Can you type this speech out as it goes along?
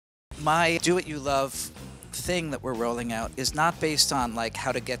my do-what-you-love thing that we're rolling out is not based on like how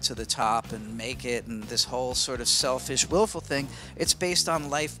to get to the top and make it and this whole sort of selfish, willful thing. It's based on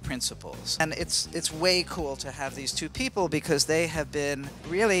life principles. And it's way cool to have these two people because they have been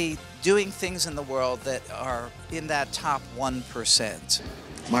really doing things in the world that are in that top 1%.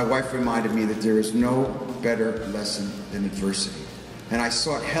 My wife reminded me that there is no better lesson than adversity. And I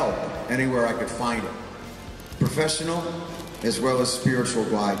sought help anywhere I could find it. Professional as well as spiritual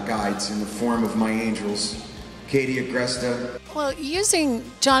guides in the form of my angels, Katie Agresta. Well, using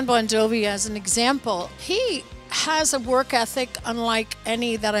John Bon Jovi as an example, he has a work ethic unlike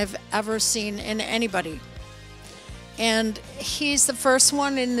any that I've ever seen in anybody. And he's the first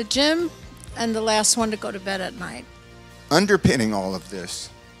one in the gym and the last one to go to bed at night. Underpinning all of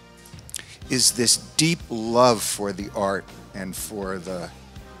this is this deep love for the art and for the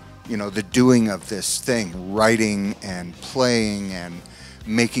doing of this thing, writing and playing and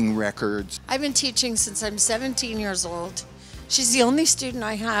making records. I've been teaching since I'm 17 years old. She's the only student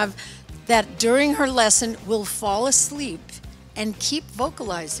I have that during her lesson will fall asleep and keep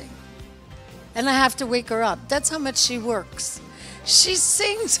vocalizing. And I have to wake her up. That's how much she works. She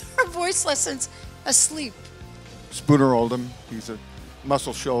sings her voice lessons asleep. Spooner Oldham, he's a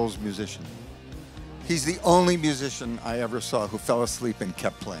Muscle Shoals musician. He's the only musician I ever saw who fell asleep and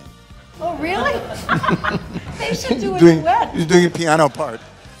kept playing. Oh, really? They should do a duet. He's doing a piano part.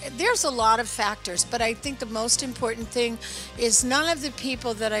 There's a lot of factors, but I think the most important thing is none of the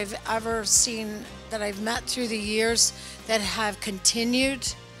people that I've ever seen, that I've met through the years, that have continued,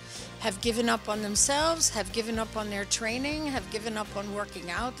 have given up on themselves, have given up on their training, have given up on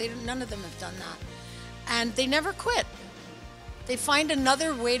working out. None of them have done that. And they never quit. They find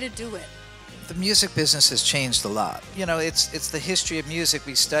another way to do it. The music business has changed a lot. You know, it's the history of music.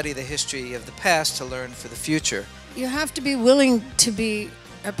 We study the history of the past to learn for the future. You have to be willing to be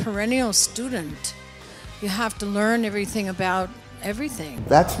a perennial student. You have to learn everything about everything.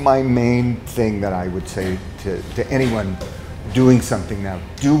 That's my main thing that I would say to anyone doing something now.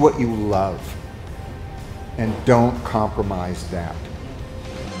 Do what you love and don't compromise that.